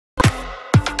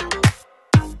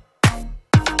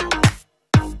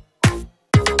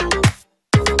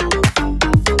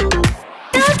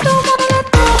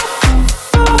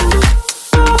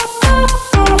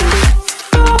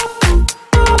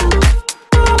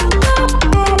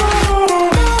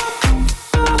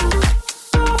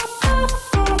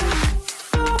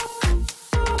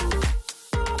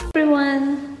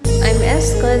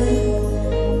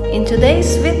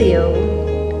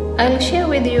video, I'll share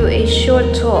with you a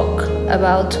short talk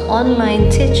about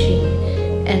online teaching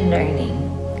and learning.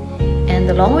 And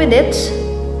along with it,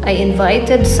 I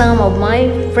invited some of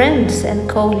my friends and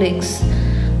colleagues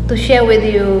to share with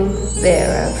you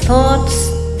their thoughts,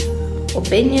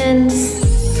 opinions,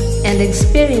 and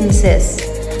experiences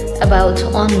about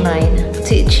online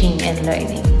teaching and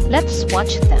learning. Let's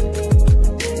watch them.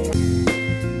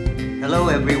 Hello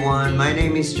everyone, my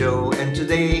name is Joe, and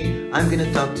today I'm going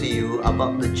to talk to you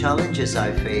about the challenges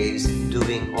I face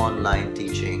doing online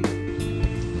teaching.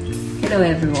 Hello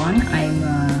everyone, I'm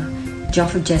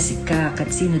Joefel Jessica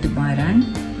Dumaran,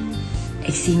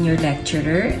 a senior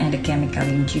lecturer and a chemical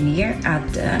engineer at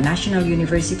National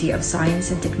University of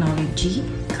Science and Technology,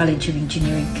 College of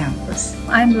Engineering campus.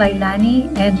 I'm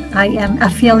Lailani and I am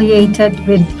affiliated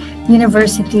with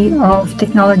University of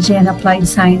Technology and Applied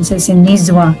Sciences in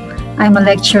Nizwa. I'm a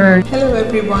lecturer. Hello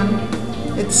everyone,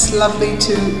 it's lovely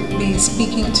to be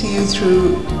speaking to you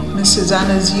through Ms.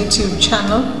 Susanna's YouTube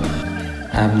channel.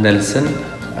 I'm Nelson,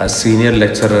 a senior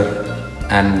lecturer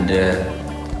and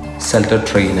CELTA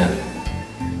trainer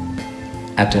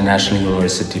at the National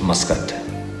University, Muscat.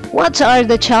 What are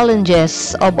the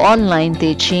challenges of online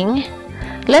teaching?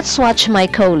 Let's watch my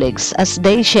colleagues as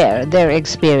they share their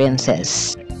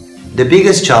experiences. The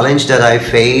biggest challenge that I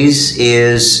face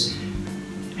is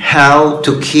how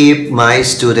to keep my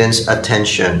students'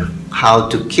 attention, how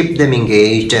to keep them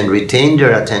engaged and retain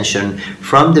their attention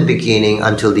from the beginning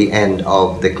until the end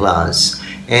of the class.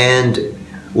 And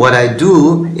what I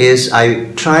do is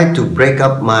I try to break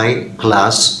up my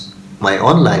class, my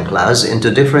online class,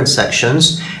 into different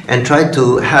sections and try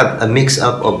to have a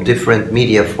mix-up of different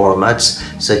media formats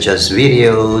such as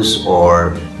videos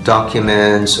or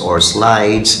documents or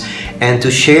slides, and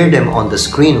to share them on the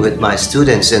screen with my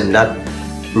students, and that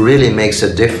really makes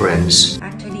a difference.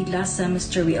 Actually, last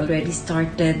semester we already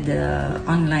started the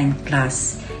online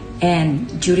class,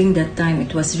 and during that time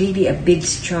it was really a big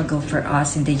struggle for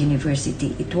us in the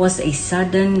university. It was a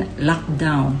sudden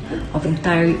lockdown of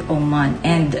entire Oman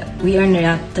and we are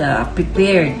not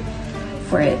prepared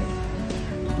for it.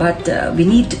 But we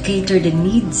need to cater the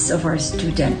needs of our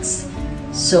students.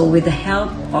 So with the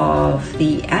help of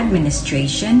the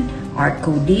administration, our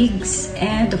colleagues,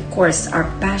 and of course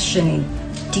our passion in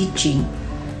teaching,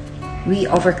 we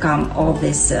overcome all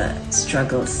these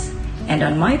struggles. And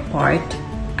on my part,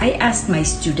 I asked my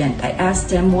student, I asked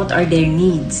them what are their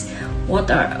needs, what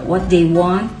they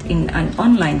want in an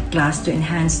online class to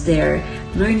enhance their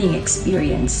learning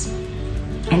experience.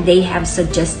 And they have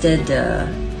suggested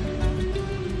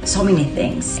so many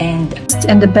things. And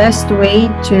the best way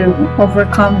to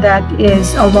overcome that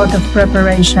is a lot of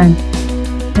preparation.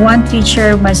 One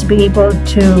teacher must be able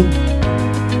to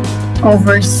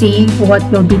oversee what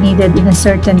will be needed in a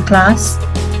certain class,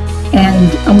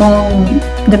 and among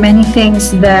the many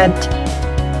things that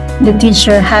the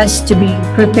teacher has to be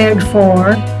prepared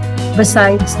for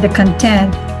besides the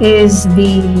content is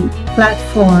the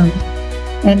platform,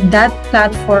 and that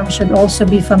platform should also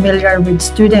be familiar with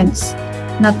students.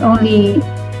 Not only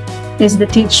is the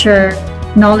teacher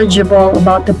knowledgeable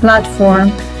about the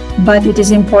platform, but it is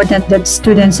important that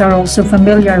students are also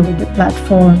familiar with the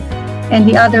platform and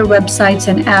the other websites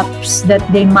and apps that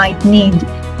they might need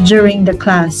during the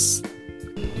class.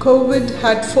 COVID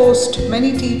had forced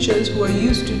many teachers who are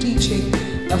used to teaching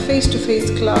a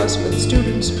face-to-face class with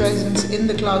students' presence in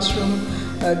the classroom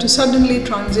to suddenly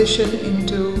transition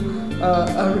into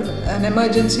an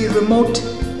emergency remote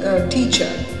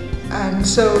teacher. And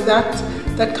so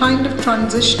that kind of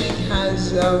transitioning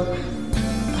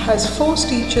has forced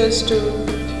teachers to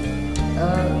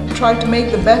try to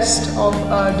make the best of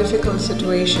a difficult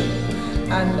situation,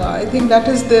 and I think that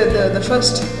is the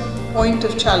first point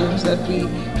of challenge that we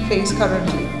face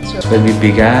currently. So when we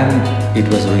began, it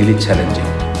was really challenging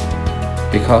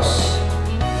because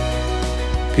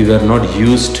we were not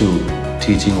used to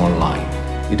teaching online.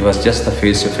 It was just the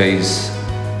face-to-face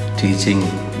teaching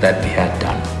that we had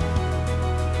done.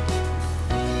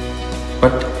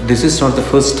 But this is not the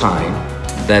first time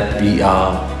that we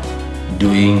are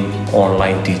doing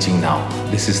online teaching now.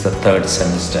 This is the third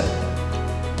semester.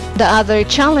 The other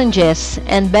challenges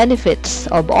and benefits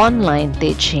of online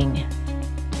teaching.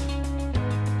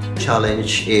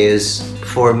 Challenge is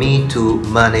for me to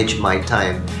manage my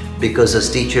time, because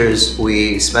as teachers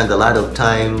we spend a lot of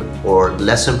time for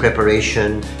lesson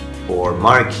preparation, for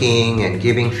marking and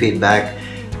giving feedback,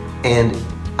 and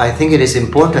I think it is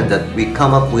important that we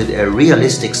come up with a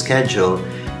realistic schedule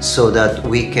so that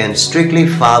we can strictly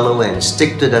follow and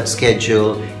stick to that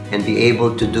schedule and be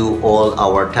able to do all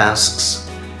our tasks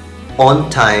on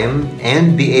time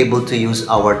and be able to use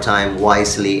our time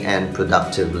wisely and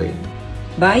productively.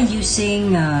 By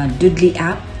using Doodly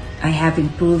app, I have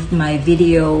improved my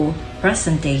video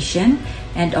presentation,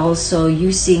 and also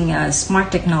using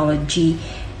smart technology,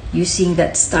 using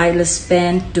that stylus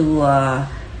pen to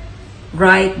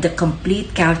write the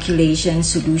complete calculation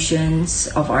solutions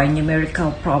of our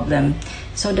numerical problem,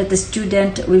 so that the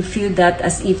student will feel that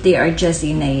as if they are just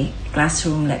in a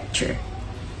classroom lecture.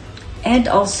 And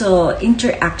also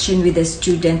interaction with the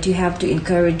student. You have to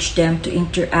encourage them to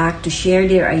interact, to share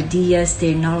their ideas,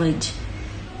 their knowledge.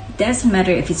 It doesn't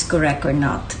matter if it's correct or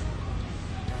not.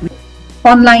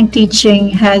 Online teaching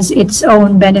has its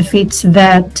own benefits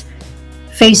that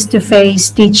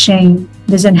face-to-face teaching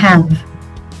doesn't have.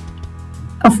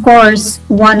 Of course,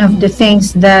 one of the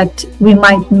things that we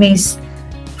might miss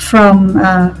from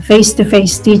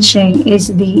face-to-face teaching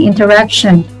is the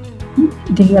interaction,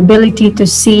 the ability to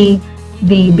see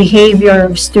the behavior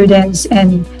of students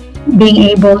and being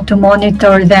able to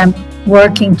monitor them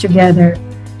working together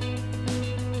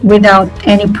without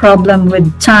any problem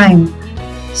with time.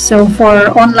 So for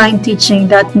online teaching,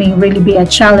 that may really be a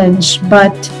challenge,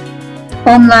 but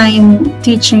online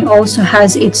teaching also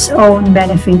has its own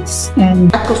benefits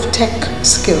and lack of tech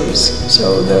skills.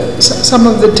 So some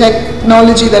of the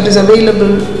technology that is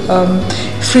available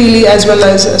freely as well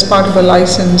as part of a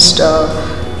licensed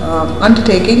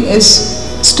undertaking is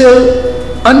still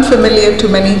unfamiliar to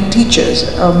many teachers.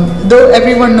 Though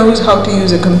everyone knows how to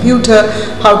use a computer,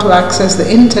 how to access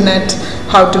the internet,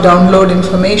 how to download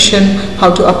information,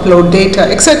 how to upload data,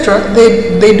 etc.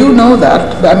 They do know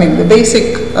that. I mean, the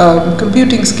basic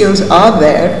computing skills are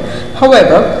there.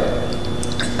 However,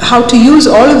 how to use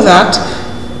all of that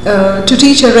to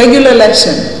teach a regular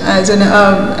lesson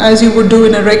as you would do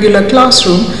in a regular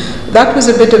classroom, that was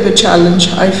a bit of a challenge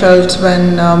I felt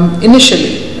when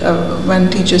initially when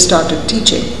teachers started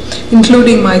teaching,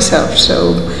 including myself.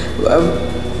 So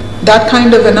that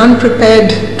kind of an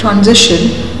unprepared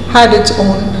transition had its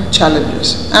own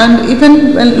challenges. And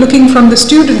even when looking from the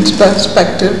student's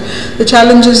perspective, the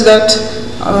challenges that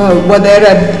were there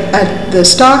at the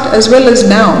start as well as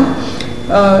now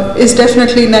is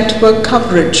definitely network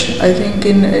coverage. I think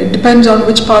it depends on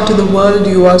which part of the world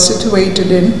you are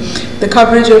situated in. The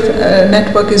coverage of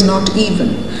network is not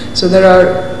even. So there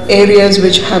are areas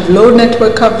which have low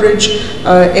network coverage,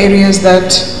 areas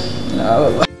that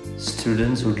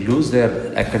students would lose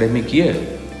their academic year.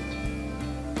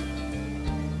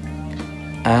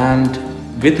 And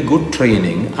with good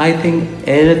training, I think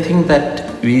anything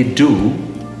that we do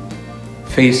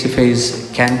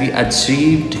face-to-face can be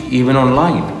achieved even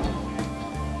online.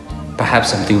 Perhaps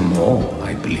something more,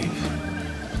 I believe.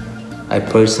 I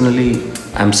personally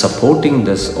am supporting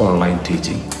this online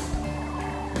teaching.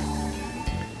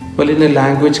 Well, in a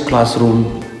language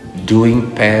classroom,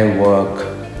 doing pair work,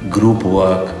 group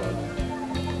work,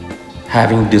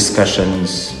 having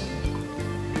discussions,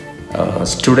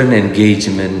 student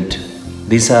engagement,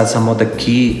 these are some of the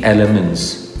key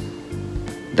elements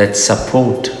that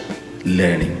support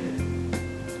learning.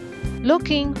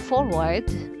 Looking forward,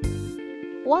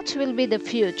 what will be the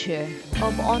future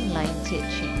of online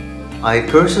teaching? I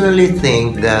personally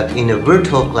think that in a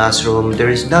virtual classroom, there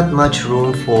is not much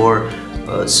room for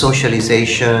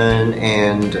socialization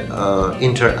and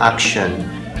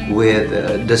interaction with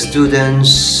the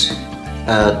students,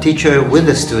 teacher with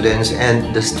the students,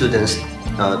 and the students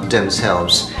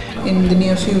themselves. In the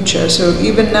near future. So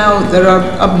even now there are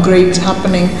upgrades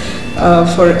happening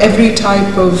for every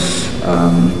type of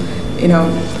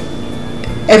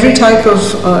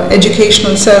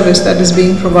educational service that is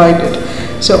being provided.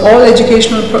 So all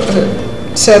educational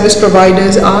service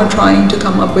providers are trying to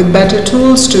come up with better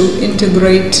tools to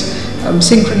integrate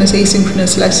synchronous,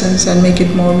 asynchronous lessons and make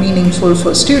it more meaningful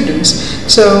for students.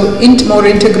 So more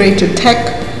integrated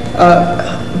tech,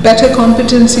 better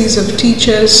competencies of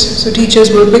teachers, so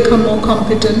teachers will become more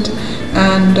competent,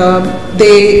 and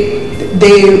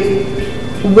they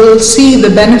will see the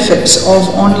benefits of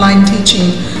online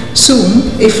teaching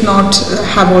soon, if not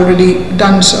have already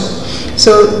done so.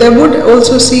 So there would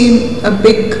also seem a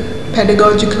big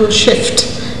pedagogical shift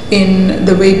in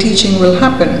the way teaching will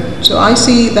happen. So I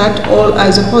see that all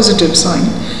as a positive sign,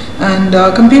 and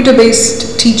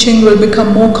computer-based teaching will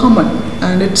become more common,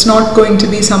 and it's not going to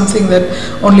be something that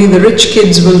only the rich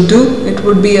kids will do. It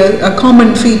would be a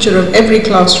common feature of every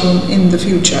classroom in the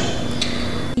future.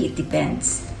 It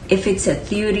depends. If it's a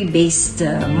theory-based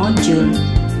module,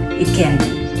 it can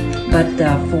be. But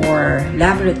for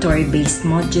laboratory-based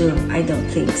module, I don't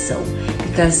think so.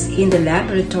 Because in the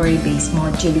laboratory-based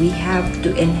module, we have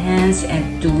to enhance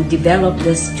and to develop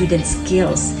the student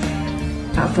skills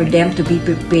for them to be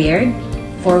prepared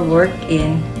for work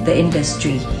in the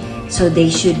industry. So they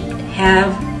should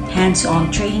have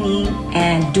hands-on training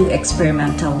and do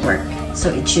experimental work. So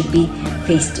it should be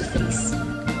face-to-face.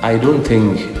 I don't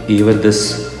think even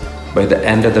this, by the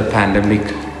end of the pandemic,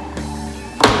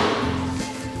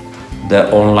 the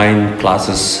online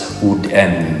classes would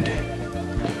end.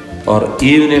 Or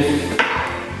even if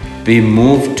we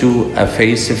move to a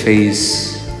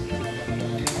face-to-face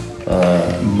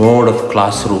mode of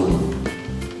classroom,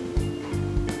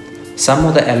 some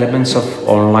of the elements of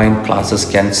online classes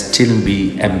can still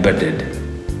be embedded.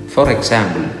 For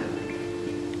example,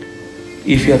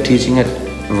 if you are teaching a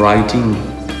writing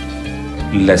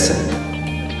lesson,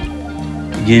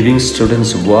 giving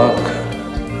students work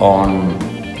on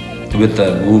with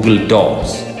the Google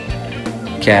Docs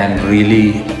can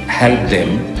really help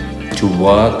them to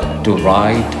work, to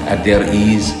write at their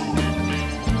ease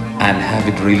and have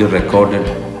it really recorded.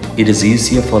 It is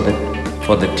easier for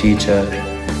the teacher,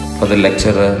 for the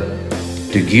lecturer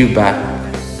to give back,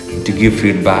 to give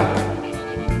feedback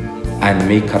and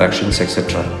make corrections,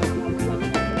 etc.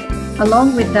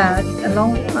 Along with that,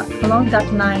 along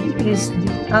that line is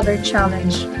the other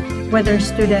challenge, whether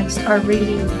students are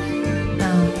really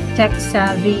tech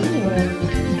savvy or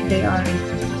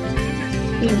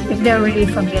if they're really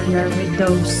familiar with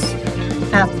those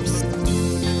apps.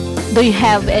 Do you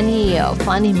have any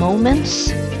funny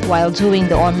moments while doing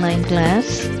the online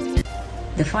class?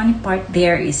 The funny part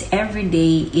there is every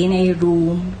day in a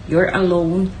room, you're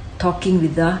alone talking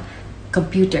with the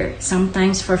computer,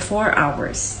 sometimes for 4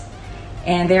 hours.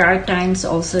 And there are times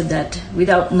also that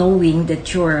without knowing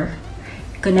that your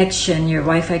connection, your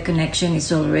Wi-Fi connection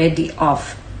is already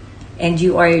off and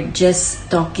you are just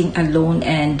talking alone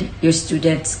and your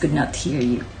students could not hear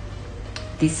you.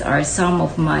 These are some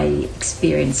of my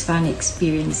funny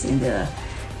experience in the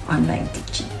online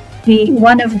teaching.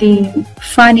 One of the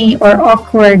funny or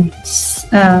awkward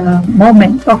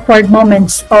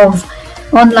moments of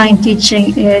online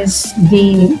teaching is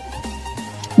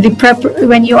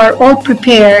when you are all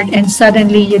prepared and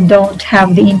suddenly you don't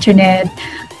have the internet,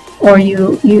 or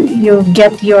you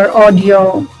get your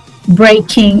audio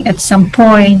breaking at some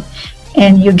point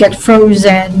and you get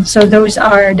frozen. So those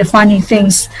are the funny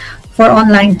things for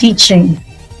online teaching.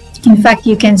 In fact,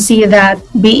 you can see that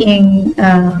being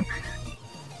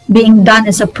done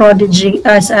as a prodigy,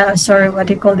 as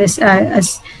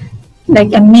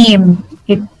like a meme.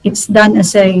 It's done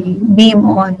as a meme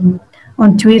on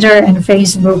Twitter and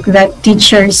Facebook, that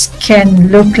teachers can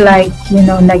look like,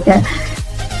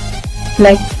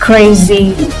 like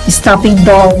crazy stopping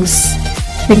dolls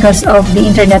because of the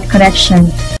internet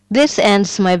connection. This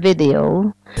ends my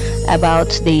video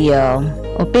about the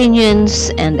opinions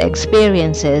and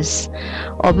experiences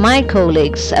of my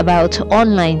colleagues about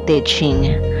online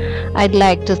teaching. I'd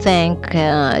like to thank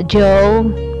Joe,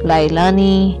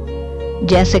 Lailani,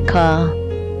 Jessica,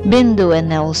 Bindu and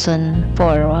Nelson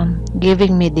for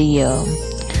giving me the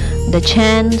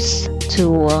chance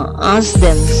to ask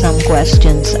them some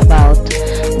questions about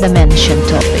the mentioned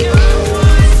topic.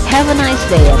 Have a nice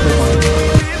day, everyone.